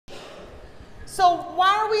So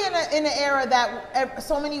why are we in an era that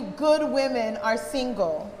so many good women are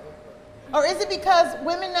single? Or is it because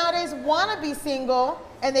women nowadays want to be single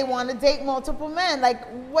and they want to date multiple men? Like,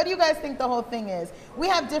 what do you guys think the whole thing is? We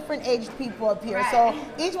have different aged people up here, so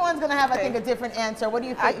each one's going to have, I think, a different answer. What do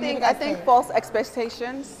you think? I think false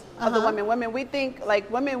expectations of the women. We think, like,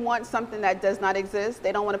 women want something that does not exist.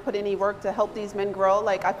 They don't want to put any work to help these men grow.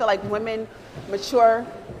 Like, I feel like women mature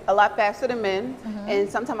a lot faster than men, and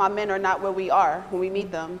sometimes our men are not where we are when we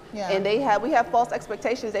meet them. And we have false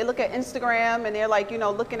expectations. They look at Instagram and they're like, you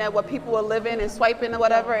know, looking at what people are living and swiping or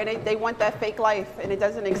whatever, and they want that fake life, and it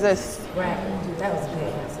doesn't exist. Right. That was a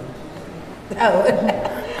good answer.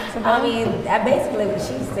 I mean, basically what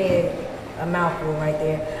she said, a mouthful right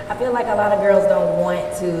there. I feel like a lot of girls don't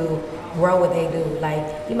want to grow what they do.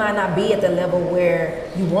 Like, you might not be at the level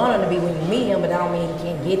where you want them to be when you meet him, but that don't mean you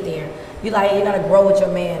can't get there. You gotta grow with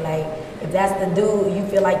your man. Like, if that's the dude, you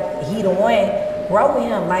feel like he the one, grow with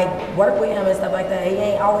him, like work with him and stuff like that. He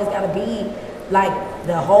ain't always gotta be like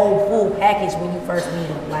the whole full package when you first meet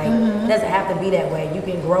him. Like, it doesn't have to be that way. You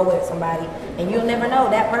can grow with somebody and you'll never know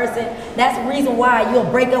that person. That's the reason why you'll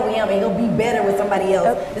break up with him and he'll be better with somebody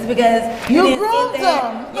else. It's because you groomed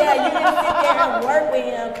him. Yeah, you didn't sit there and work with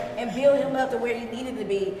him and build him up to where he needed to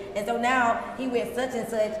be. And so now he with such and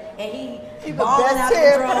such and he's balling out of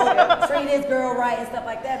control, treat his girl right and stuff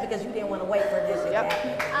like that because you didn't want to wait for this shit to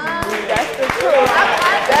happen. That's the truth.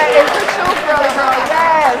 That is the truth, girl.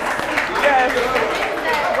 Yes. Yes.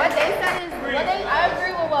 What they said is, I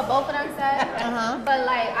agree with what both of them said, but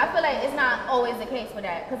like, I feel like it's not always the case with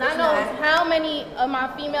that. Because I know how many of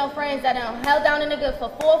my female friends that held down a nigga for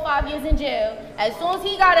 4 or 5 years in jail. As soon as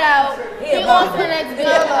he got out, he on to the next bill.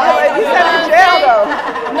 You said in jail though.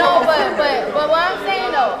 No, but what I'm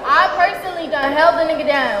saying though, I personally done held the nigga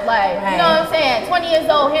down. Like, you know what I'm saying? 20 years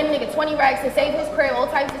old, hit a nigga 20 racks to save his crib, all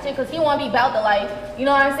types of shit, because he want to be about the life. You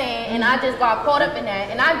know what I'm saying? And I just got caught up in that.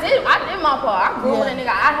 And I did my part. I grew with a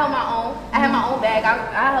nigga. I held my own. I had my own bag.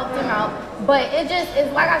 I helped him out. But it just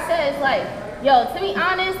is like I said, it's like, yo, to be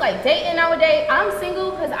honest, like dating nowadays, I'm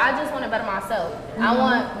single because I just want to better myself. I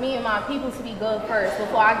want me and my people to be good first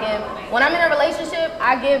before I give. When I'm in a relationship,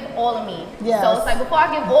 I give all of me. So it's like before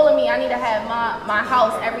I give all of me, I need to have my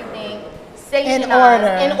house, everything stationed in order.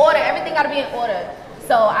 Everything got to be in order.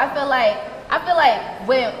 So I feel like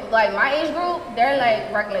with like my age group, they're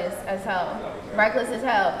like reckless as hell.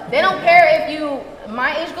 They don't care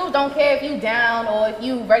my age group don't care if you down or if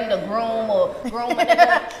you ready to groom or groom a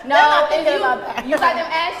nigga. No, if you got them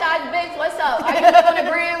ass shots, bitch, what's up? Are you on the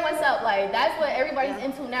gram? What's up? Like, that's what everybody's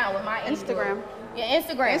into now with my age Instagram. Group. Yeah,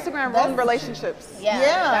 Instagram. Instagram ruins relationships.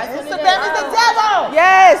 Instagram is the devil.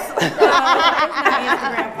 Yes. It's not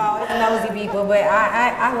Instagram fault. It's nosy people, but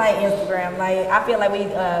I like Instagram. Like, I feel like we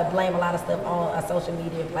blame a lot of stuff on a social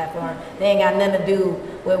media platform. They ain't got nothing to do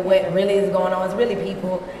with what really is going on. It's really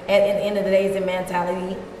people. At the end of the day, it's a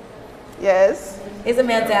mentality. Yes. It's a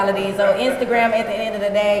mentality. So Instagram, at the end of the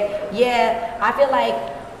day, I feel like,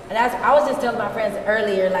 and I was just telling my friends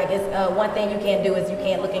earlier, like, it's one thing you can't do is you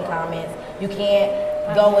can't look in comments. You can't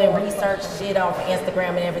go and research shit off of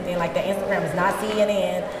Instagram and everything like that. Instagram is not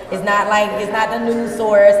CNN. It's not the news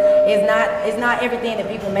source. It's not everything that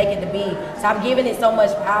people make it to be. So I'm giving it so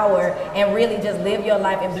much power and really just live your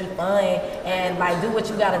life and be fun and like do what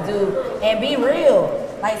you gotta do and be real.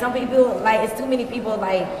 Like, some people, like, it's too many people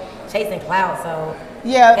like chasing clout. So the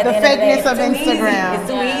fakeness of Instagram. It's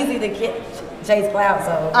too easy to chase clout.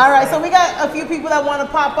 So all right, so we got a few people that want to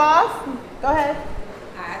pop off. Go ahead.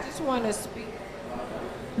 I just want to speak.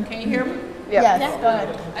 Can you hear me? Yes, go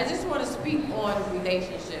ahead. I just want to speak on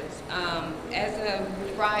relationships. As of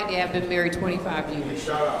Friday, I've been married 25 years.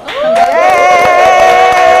 Shout out.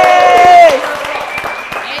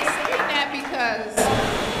 And saying that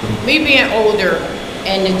because me being older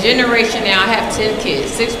and the generation now, I have 10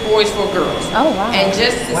 kids, 6 boys, 4 girls. Oh, wow. And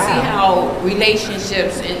just to see how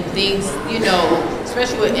relationships and things, you know,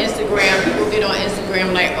 especially with Instagram, people get on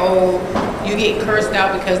Instagram like, oh, you get cursed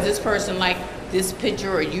out because this person like this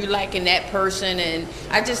picture or you liking that person. And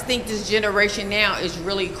I just think this generation now is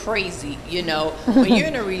really crazy, you know. When you're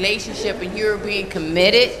in a relationship and you're being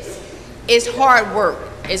committed, it's hard work.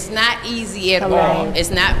 It's not easy at all.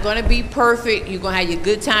 It's not going to be perfect. You're going to have your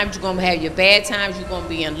good times. You're going to have your bad times. You're going to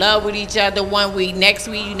be in love with each other one week. Next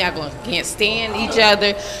week, you're not going to can't stand each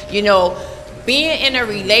other. You know, being in a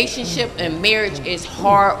relationship and marriage is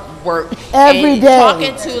hard work. Every day.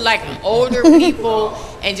 Talking to like older people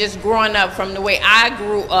and just growing up from the way I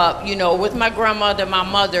grew up, you know, with my grandmother, my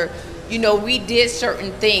mother, you know, we did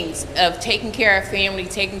certain things of taking care of family,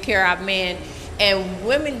 taking care of men. And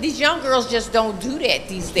women, these young girls just don't do that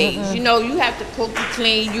these days. You know, you have to cook and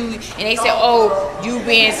clean. And they say, oh, you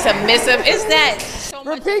being submissive. It's not so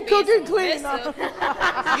much Repeat cooking, clean.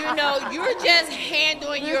 You know, you're just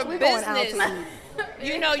handling your business.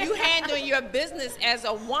 You know, you handling your business as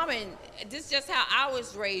a woman. This is just how I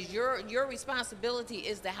was raised. Your responsibility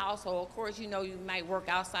is the household. Of course, you know, you might work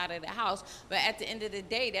outside of the house, but at the end of the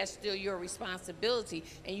day, that's still your responsibility.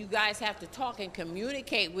 And you guys have to talk and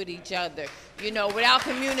communicate with each other. You know, without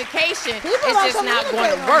communication, it's just not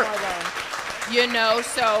going to work. You know,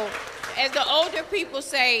 so as the older people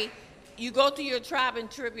say, you go through your trial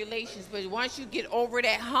and tribulations, but once you get over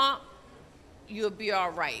that hump, you'll be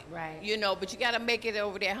all right. Right. You know, but you got to make it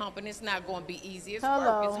over that hump, and it's not going to be easy. It's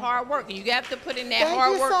work. It's hard work, and you have to put in that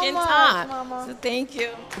hard work in time. Mama. So thank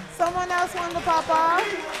you. Someone else wanted to pop off?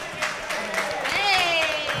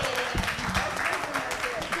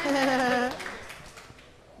 Hey.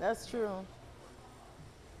 That's true.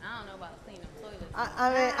 I don't know about cleaning toilets.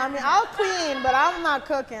 I mean, I'll clean, but I'm not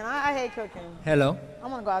cooking. I hate cooking. Hello. I'm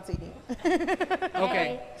gonna go out to eat.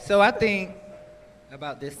 Okay. So I think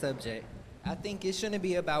about this subject. I think it shouldn't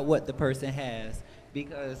be about what the person has,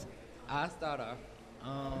 because I start off.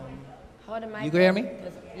 Hold the mic. You can hear me?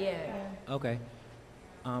 Yeah. Okay.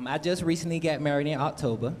 I just recently got married in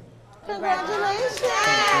October. Congratulations!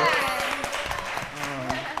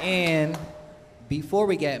 And before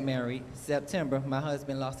we got married, September, my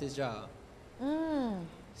husband lost his job.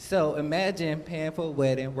 So imagine paying for a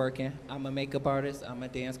wedding, working. I'm a makeup artist. I'm a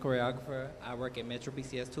dance choreographer. I work at Metro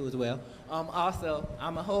PCS too as well. Also,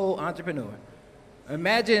 I'm a whole entrepreneur.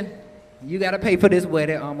 Imagine you got to pay for this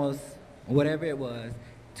wedding almost whatever it was.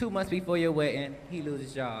 2 months before your wedding, he loses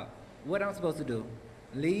his job. What I'm supposed to do?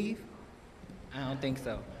 Leave? I don't think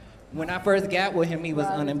so. When I first got with him, he was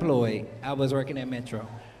unemployed. I was working at Metro.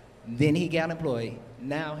 Then he got employed.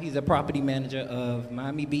 Now he's a property manager of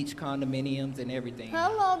Miami Beach condominiums and everything.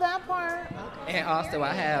 Hello, that part. And also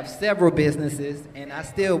I have several businesses, and I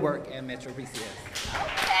still work at Metro PCS.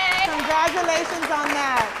 Okay. Congratulations on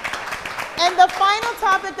that. And the final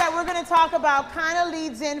topic that we're going to talk about kind of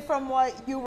leads in from what you